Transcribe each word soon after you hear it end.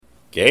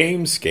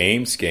Games,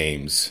 games,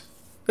 games.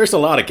 There's a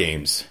lot of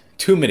games.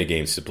 Too many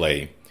games to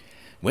play.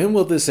 When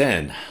will this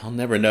end? I'll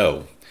never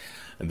know.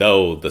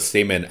 Though, the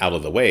statement out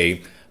of the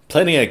way,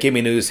 plenty of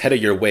gaming news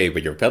headed your way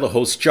with your fellow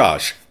host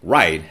Josh,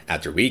 right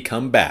after we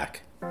come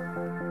back.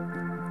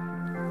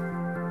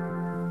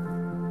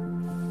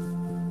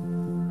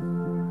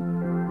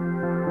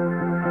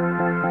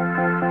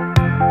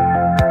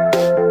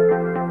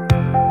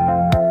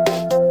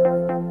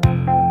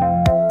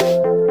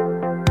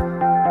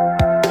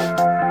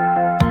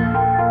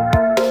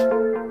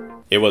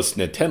 It was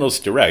Nintendo's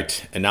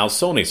Direct, and now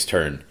Sony's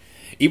turn.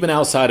 Even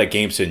outside of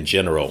games in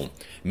general,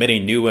 many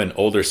new and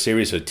older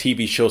series of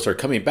TV shows are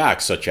coming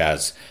back, such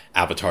as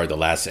Avatar: The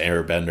Last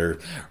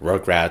Airbender,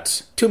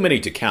 Rugrats, too many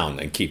to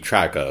count and keep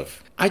track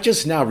of. I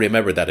just now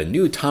remember that a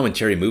new Tom and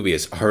Jerry movie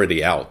is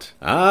already out.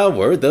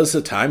 Where does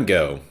the time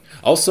go?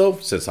 Also,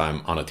 since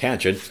I'm on a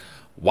tangent,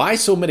 why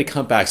so many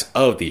comebacks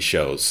of these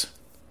shows?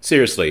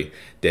 Seriously,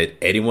 did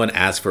anyone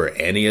ask for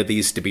any of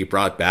these to be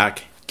brought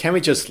back? Can't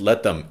we just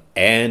let them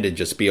end and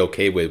just be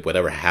okay with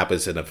whatever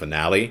happens in the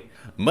finale?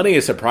 Money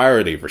is a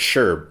priority for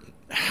sure.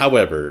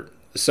 However,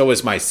 so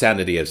is my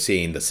sanity of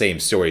seeing the same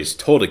stories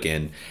told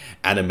again,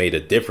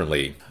 animated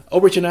differently.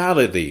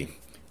 Originality.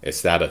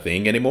 Is that a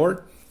thing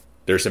anymore?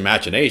 There's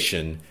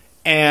imagination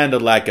and a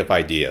lack of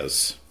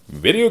ideas.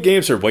 Video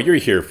games are what you're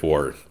here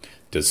for.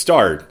 To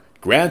start,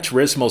 Gran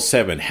Turismo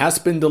 7 has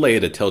been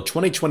delayed until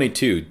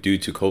 2022 due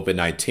to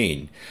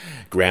COVID-19.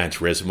 Gran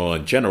Turismo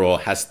in general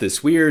has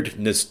this weird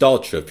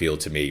nostalgia feel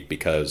to me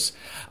because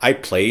I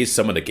play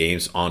some of the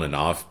games on and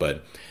off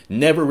but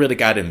never really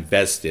got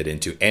invested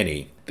into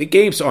any. The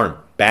games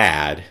aren't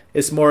bad,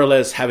 it's more or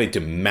less having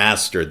to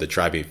master the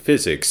driving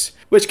physics,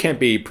 which can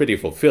be pretty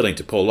fulfilling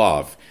to pull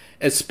off,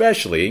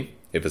 especially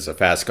if it's a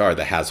fast car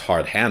that has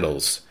hard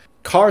handles.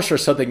 Cars are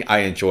something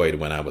I enjoyed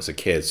when I was a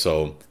kid,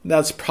 so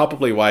that's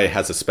probably why it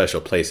has a special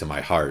place in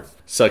my heart.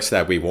 Sucks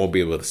that we won't be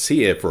able to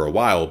see it for a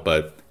while,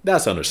 but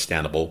that's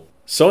understandable.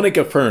 Sony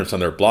confirms on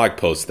their blog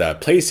post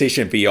that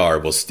PlayStation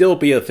VR will still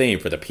be a thing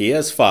for the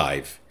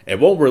PS5. It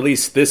won't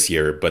release this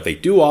year, but they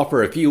do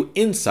offer a few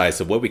insights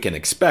of what we can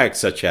expect,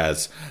 such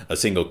as a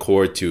single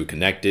cord to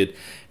connect it,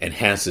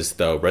 enhances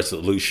the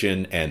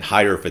resolution and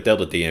higher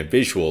fidelity in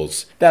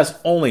visuals. That's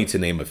only to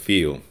name a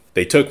few.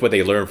 They took what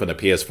they learned from the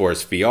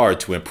PS4's VR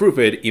to improve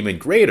it even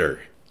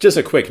greater. Just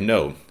a quick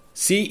note,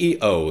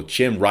 CEO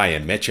Jim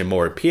Ryan mentioned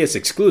more PS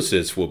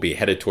exclusives will be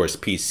headed towards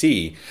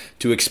PC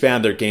to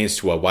expand their games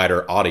to a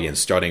wider audience,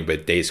 starting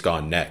with Days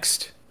Gone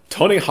next.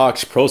 Tony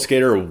Hawk's Pro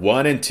Skater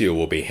 1 and 2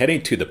 will be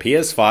heading to the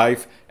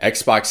PS5,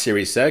 Xbox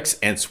Series X,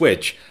 and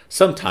Switch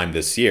sometime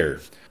this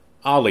year.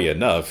 Oddly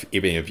enough,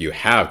 even if you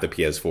have the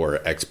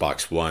PS4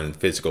 Xbox One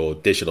physical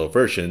digital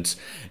versions,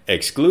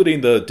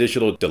 excluding the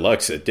digital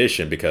deluxe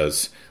edition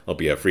because it'll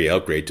be a free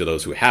upgrade to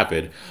those who have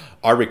it,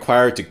 are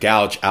required to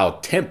gouge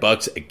out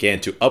 $10 again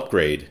to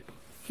upgrade.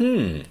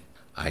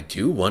 I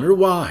do wonder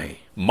why.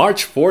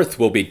 March 4th,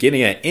 we'll be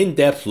getting an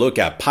in-depth look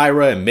at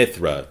Pyra and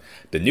Mithra,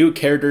 the new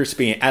characters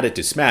being added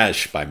to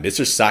Smash by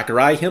Mr.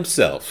 Sakurai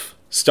himself.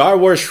 Star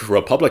Wars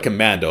Republic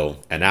Commando,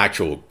 an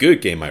actual good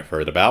game I've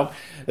heard about,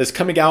 is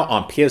coming out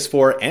on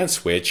PS4 and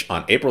Switch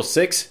on April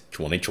 6,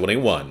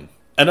 2021.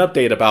 An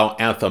update about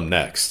Anthem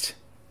next.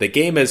 The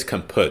game is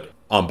kaput.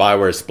 On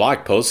BioWare's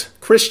blog post,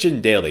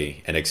 Christian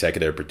Daly, an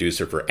executive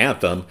producer for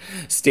Anthem,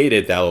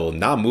 stated that it will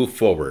not move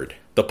forward.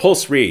 The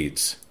post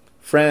reads,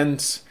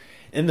 "Friends,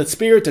 in the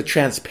spirit of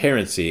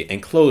transparency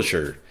and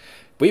closure,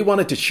 we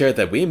wanted to share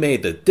that we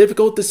made the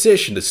difficult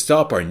decision to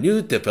stop our new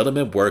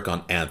development work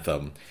on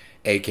Anthem,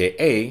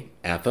 aka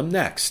Anthem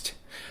Next.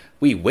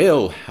 We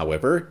will,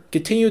 however,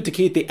 continue to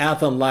keep the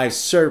Anthem Live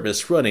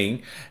service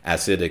running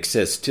as it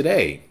exists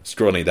today."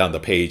 Scrolling down the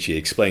page, he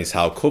explains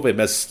how COVID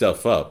messed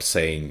stuff up,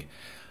 saying,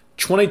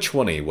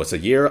 2020 was a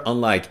year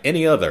unlike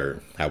any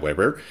other,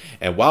 however,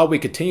 and while we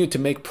continue to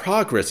make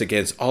progress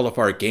against all of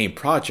our game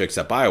projects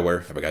at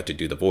BioWare, I forgot to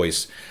do the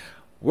voice,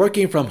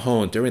 working from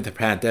home during the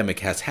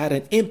pandemic has had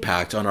an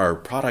impact on our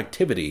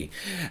productivity,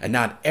 and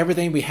not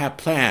everything we had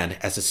planned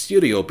as a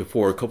studio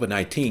before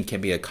COVID-19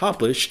 can be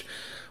accomplished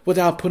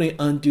without putting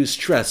undue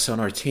stress on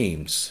our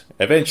teams.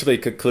 Eventually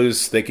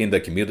concludes thanking the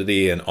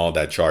community and all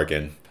that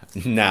jargon.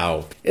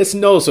 Now, it's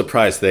no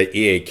surprise that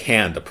EA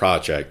canned the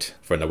project,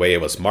 from the way it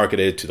was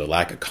marketed to the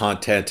lack of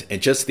content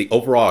and just the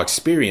overall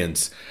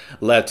experience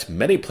left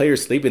many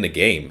players leaving the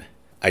game.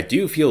 I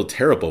do feel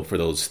terrible for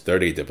those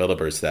 30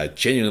 developers that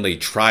genuinely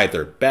tried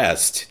their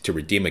best to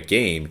redeem a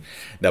game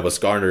that was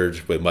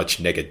garnered with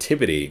much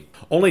negativity,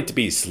 only to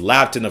be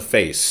slapped in the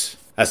face.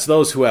 As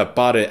those who have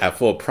bought it at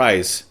full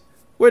price,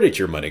 where did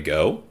your money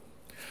go?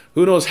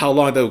 Who knows how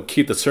long they'll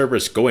keep the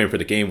servers going for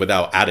the game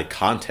without added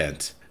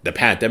content. The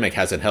pandemic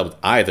hasn't helped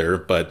either,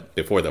 but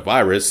before the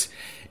virus,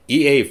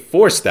 EA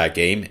forced that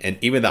game and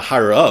even the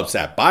higher-ups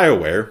at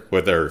BioWare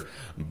with their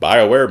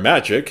BioWare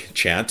Magic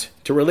chant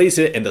to release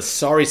it in the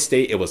sorry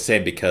state it was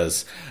in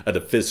because of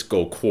the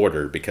fiscal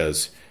quarter,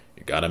 because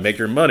you gotta make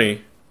your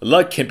money.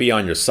 Luck can be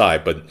on your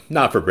side, but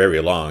not for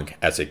very long,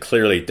 as it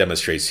clearly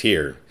demonstrates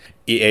here.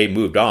 EA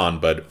moved on,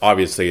 but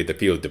obviously the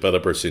few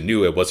developers who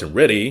knew it wasn't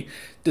ready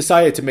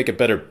decided to make a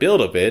better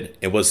build of it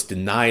and was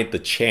denied the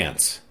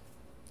chance.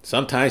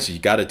 Sometimes you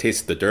gotta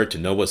taste the dirt to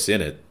know what's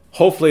in it.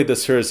 Hopefully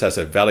this serves as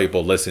a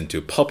valuable lesson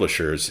to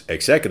publishers,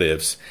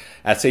 executives,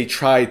 as they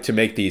try to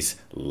make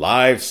these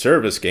live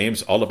service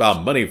games all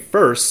about money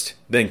first,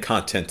 then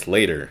content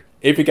later.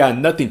 If you got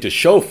nothing to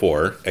show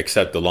for,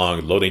 except the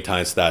long loading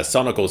times that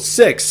Sonic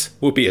 06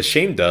 will be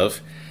ashamed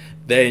of,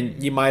 then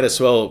you might as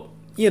well,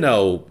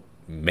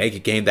 make a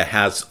game that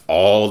has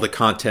all the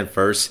content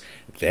first,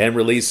 then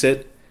release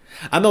it.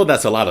 I know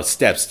that's a lot of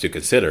steps to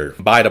consider.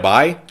 By the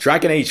by,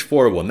 Dragon Age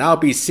 4 will now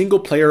be single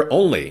player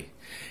only.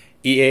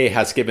 EA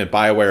has given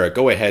BioWare a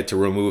go-ahead to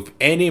remove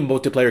any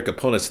multiplayer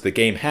components the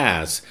game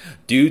has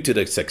due to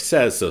the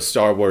success of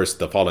Star Wars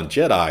The Fallen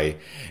Jedi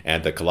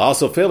and the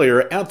colossal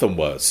failure Anthem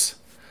was.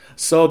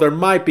 So there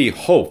might be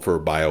hope for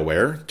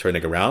BioWare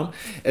turning around,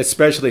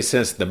 especially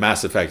since the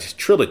Mass Effect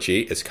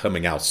trilogy is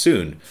coming out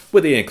soon,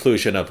 with the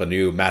inclusion of a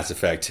new Mass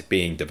Effect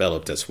being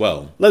developed as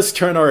well. Let's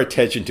turn our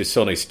attention to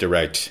Sony's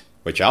Direct,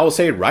 which I will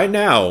say right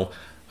now,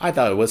 I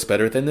thought it was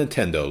better than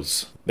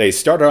Nintendo's. They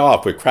started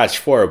off with Crash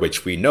 4,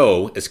 which we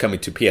know is coming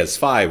to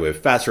PS5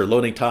 with faster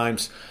loading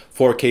times,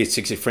 4K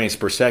 60 frames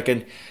per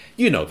second.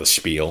 You know the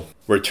spiel.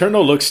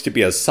 Returnal looks to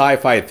be a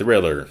sci-fi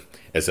thriller.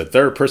 It's a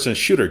third-person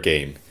shooter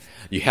game.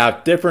 You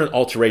have different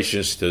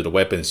alterations to the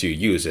weapons you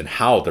use and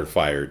how they're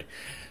fired.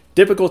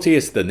 Difficulty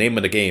is the name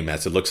of the game,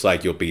 as it looks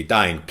like you'll be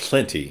dying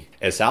plenty.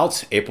 It's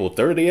out April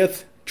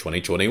 30th,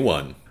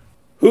 2021.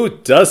 Who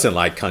doesn't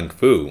like Kung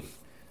Fu?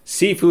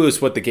 Sifu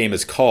is what the game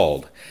is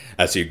called,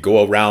 as you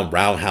go around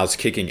roundhouse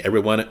kicking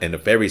everyone in a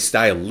very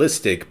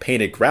stylistic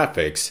painted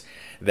graphics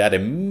that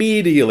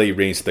immediately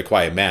rings The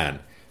Quiet Man.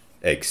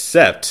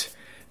 Except,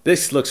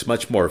 this looks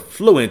much more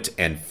fluent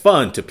and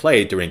fun to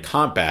play during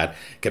combat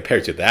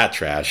compared to that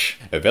trash.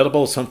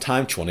 Available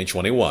sometime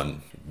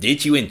 2021.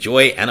 Did you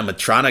enjoy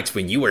animatronics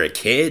when you were a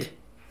kid?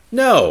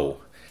 No.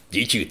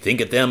 Did you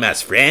think of them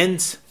as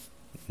friends?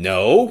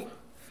 No.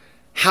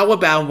 How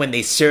about when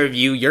they serve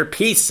you your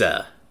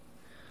pizza?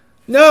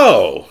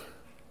 No!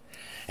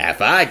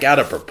 Have I got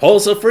a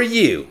proposal for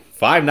you?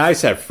 Five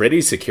Nights at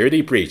Freddy's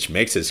Security Breach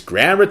makes its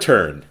grand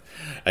return.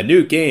 A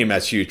new game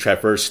as you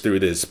traverse through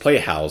this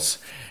playhouse,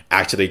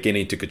 actually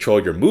getting to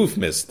control your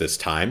movements this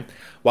time,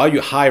 while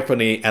you hide from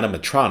the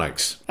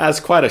animatronics.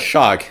 That's quite a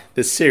shock.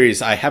 This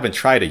series, I haven't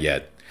tried it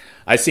yet.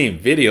 I've seen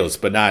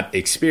videos but not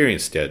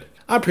experienced it.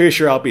 I'm pretty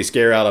sure I'll be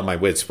scared out of my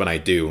wits when I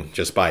do,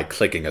 just by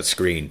clicking a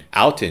screen.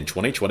 Out in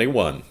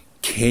 2021.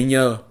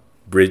 Kenya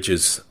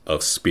Bridges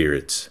of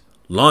Spirits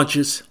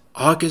launches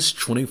August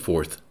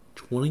 24th,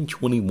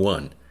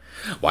 2021.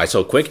 Why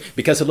so quick?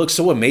 Because it looks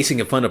so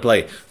amazing and fun to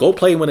play. Go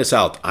play when it's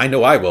out. I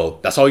know I will.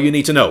 That's all you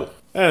need to know.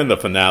 And the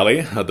finale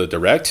of the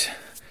Direct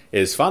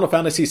is Final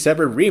Fantasy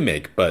VII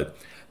Remake, but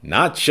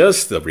not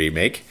just the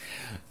remake.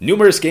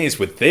 Numerous games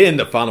within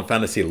the Final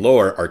Fantasy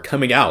lore are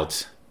coming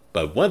out,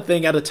 but one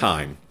thing at a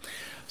time.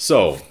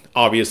 So,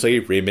 obviously,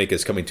 Remake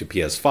is coming to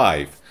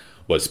PS5.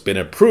 What's been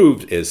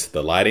improved is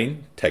the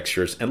lighting,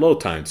 textures, and load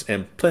times,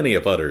 and plenty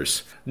of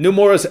others.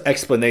 Nomura's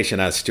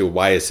explanation as to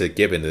why is it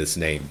given this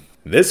name.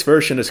 This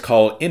version is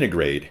called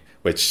Integrate,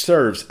 which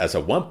serves as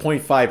a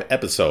 1.5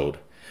 episode.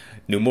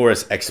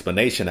 Nomura's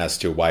explanation as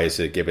to why is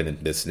it given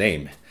this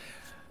name.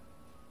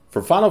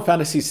 For Final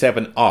Fantasy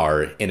VII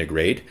R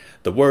Integrate,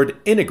 the word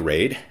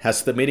integrate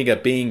has the meaning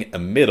of being a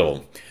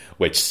middle,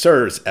 which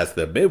serves as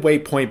the midway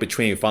point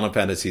between Final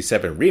Fantasy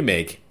VII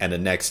Remake and the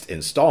next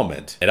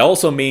installment. It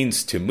also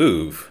means to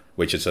move,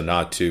 which is a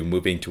nod to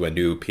moving to a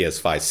new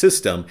PS5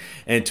 system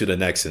and to the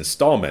next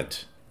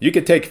installment. You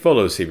can take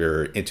photos if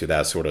you're into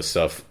that sort of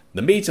stuff.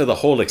 The meat of the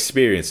whole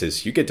experience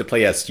is you get to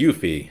play as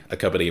Yuffie,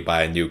 accompanied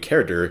by a new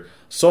character,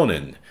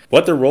 Sonnen.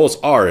 What their roles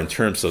are in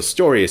terms of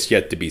story is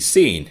yet to be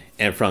seen,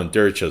 and from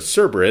Dirge of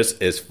Cerberus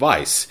is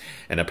Vice,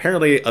 and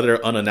apparently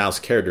other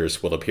unannounced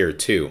characters will appear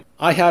too.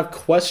 I have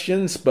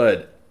questions,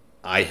 but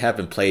I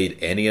haven't played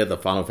any of the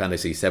Final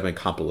Fantasy VII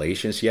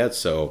compilations yet,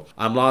 so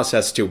I'm lost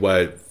as to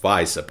what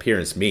Vice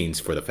appearance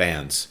means for the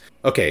fans.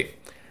 Okay,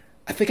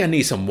 I think I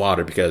need some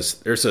water because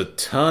there's a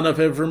ton of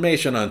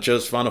information on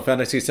just Final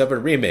Fantasy VII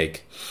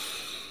Remake.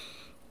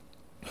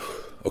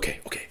 Okay.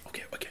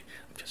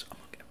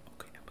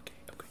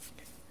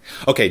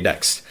 Okay,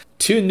 next.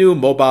 Two new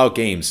mobile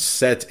games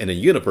set in a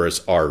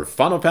universe are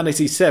Final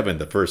Fantasy VII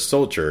The First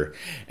Soldier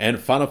and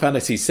Final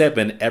Fantasy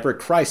VII Ever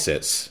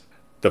Crisis.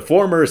 The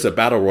former is a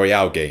battle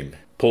royale game.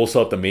 Pulls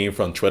up the meme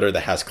from Twitter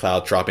that has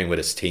Cloud dropping with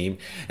his team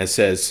and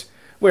says,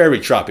 "Where are we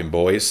dropping,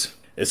 boys?"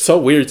 It's so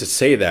weird to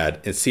say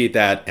that and see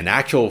that an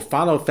actual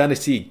Final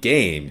Fantasy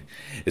game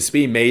is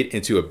being made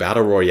into a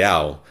battle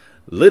royale.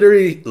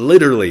 Literally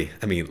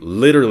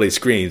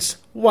screams,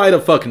 why the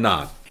fuck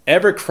not?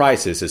 Ever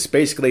Crisis is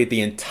basically the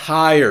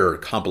entire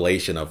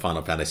compilation of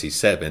Final Fantasy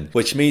VII,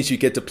 which means you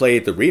get to play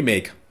the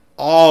remake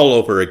all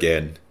over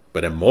again,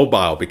 but in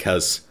mobile,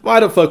 because why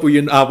the fuck would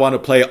you not want to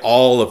play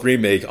all of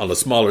Remake on a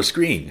smaller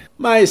screen?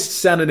 My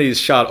sanity is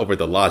shot over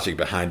the logic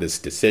behind this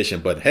decision,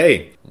 but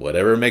hey,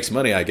 whatever makes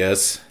money, I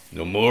guess.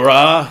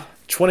 Nomura,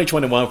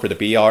 2021 for the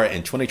BR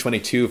and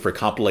 2022 for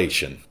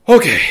compilation.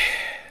 Okay,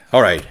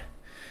 alright.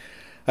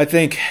 I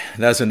think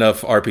that's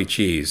enough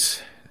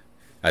RPGs.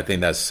 I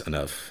think that's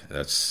enough.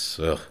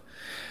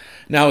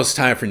 Now it's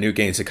time for new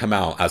games to come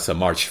out as of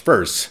March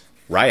 1st,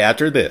 right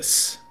after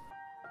this.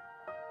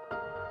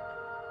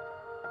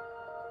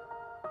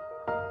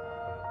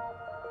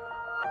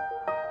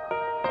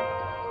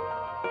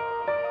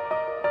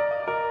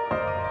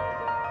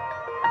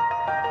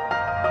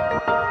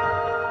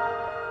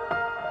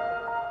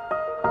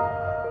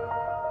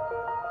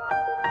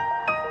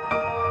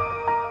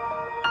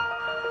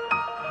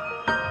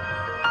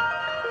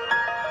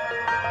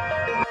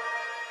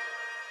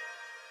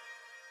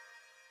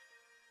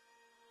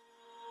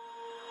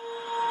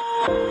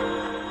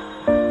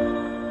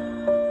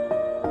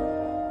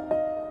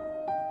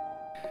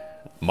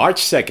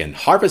 March 2nd,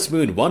 Harvest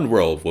Moon One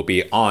World will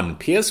be on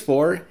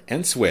PS4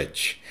 and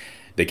Switch.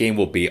 The game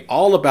will be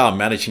all about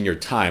managing your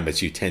time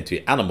as you tend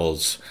to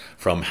animals,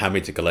 from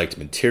having to collect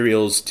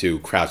materials to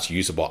craft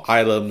usable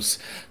items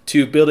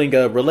to building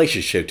a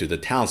relationship to the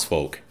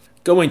townsfolk.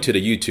 Going to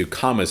the YouTube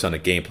comments on the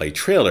gameplay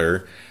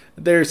trailer,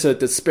 there's a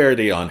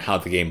disparity on how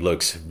the game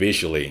looks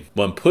visually.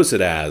 One puts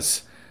it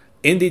as,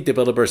 indie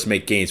developers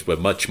make games with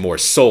much more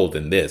soul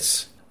than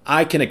this.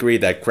 I can agree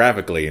that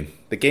graphically,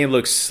 the game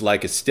looks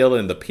like it's still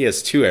in the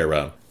PS2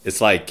 era.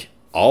 It's like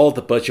all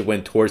the budget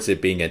went towards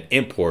it being an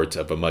import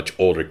of a much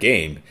older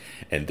game,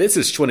 and this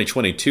is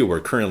 2022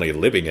 we're currently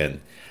living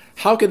in.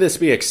 How could this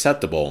be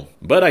acceptable?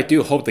 But I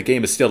do hope the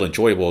game is still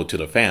enjoyable to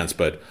the fans,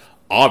 but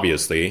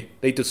obviously,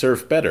 they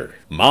deserve better.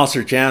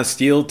 Monster Jam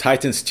Steel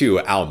Titans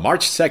 2 out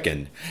March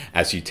 2nd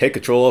as you take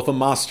control of a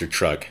monster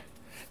truck.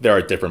 There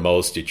are different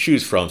modes to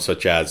choose from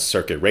such as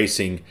circuit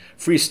racing,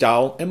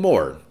 freestyle, and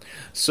more.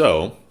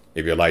 So,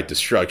 if you like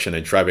destruction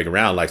and driving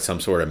around like some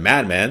sort of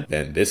madman,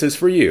 then this is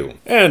for you.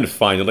 And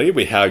finally,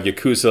 we have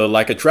Yakuza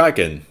Like a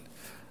Dragon.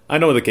 I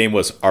know the game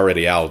was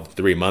already out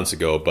 3 months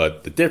ago,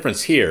 but the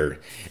difference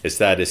here is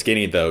that it's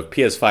getting the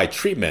PS5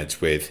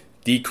 treatment with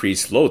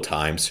decreased load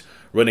times,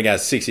 running at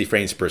 60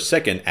 frames per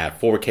second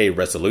at 4K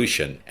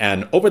resolution,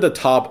 and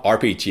over-the-top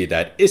RPG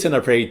that isn't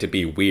afraid to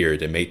be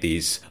weird and make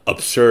these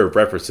absurd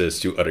references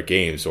to other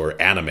games or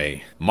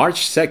anime.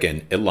 March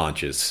 2nd, it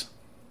launches.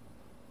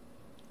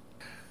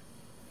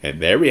 And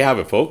there we have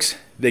it, folks.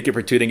 Thank you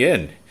for tuning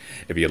in.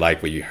 If you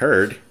like what you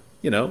heard,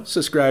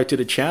 subscribe to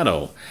the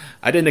channel.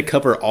 I didn't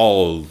cover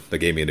all the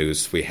gaming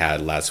news we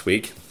had last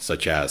week,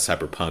 such as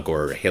Cyberpunk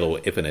or Halo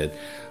Infinite,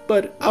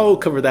 but I will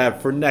cover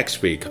that for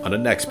next week on the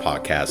next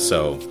podcast.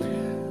 So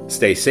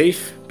stay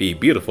safe, be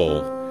beautiful,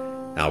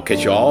 and I'll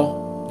catch you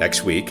all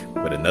next week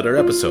with another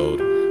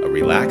episode of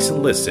Relax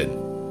and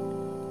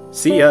Listen.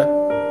 See ya!